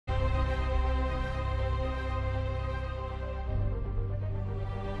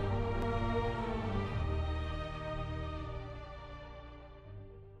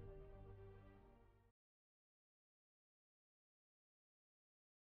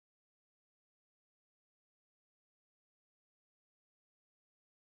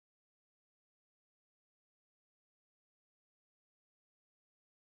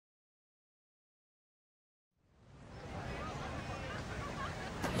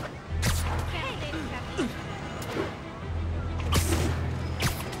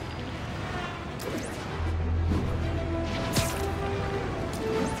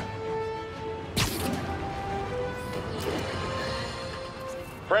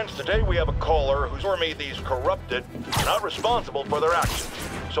Friends, today we have a caller who's for me these corrupted are not responsible for their actions.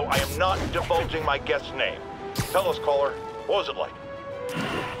 So I am not divulging my guest's name. Tell us, caller, what was it like?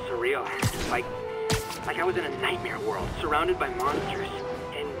 Surreal. Like I was in a nightmare world, surrounded by monsters.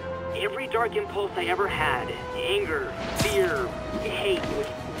 And every dark impulse I ever had, anger, fear, hate, was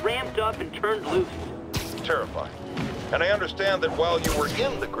ramped up and turned loose. Terrifying. And I understand that while you were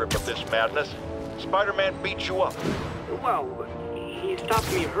in the grip of this madness, Spider-Man beat you up. Well, he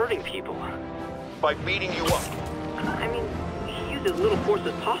stopped me hurting people. By beating you up. I mean, he used as little force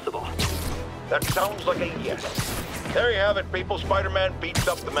as possible. That sounds like a yes. There you have it, people. Spider-Man beats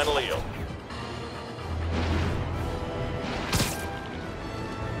up the mentally ill.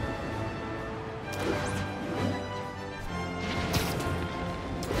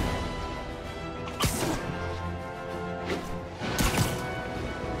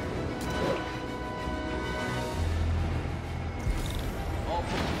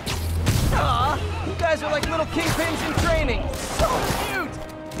 You guys are like little kingpins in training. So cute!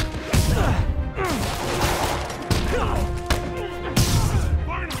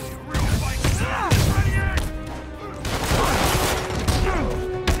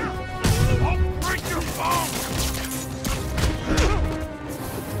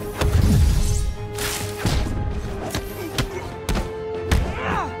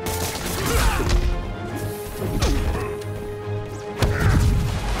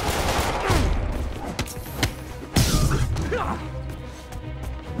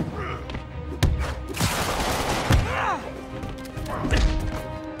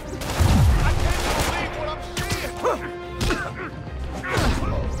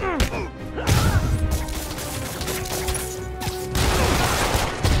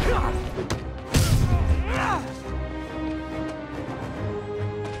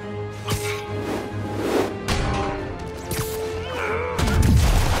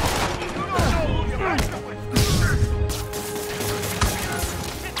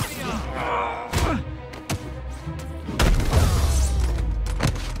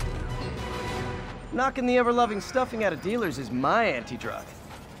 Knocking the ever-loving stuffing out of dealers is my anti-drug.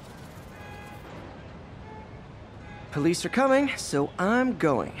 Police are coming, so I'm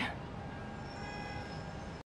going.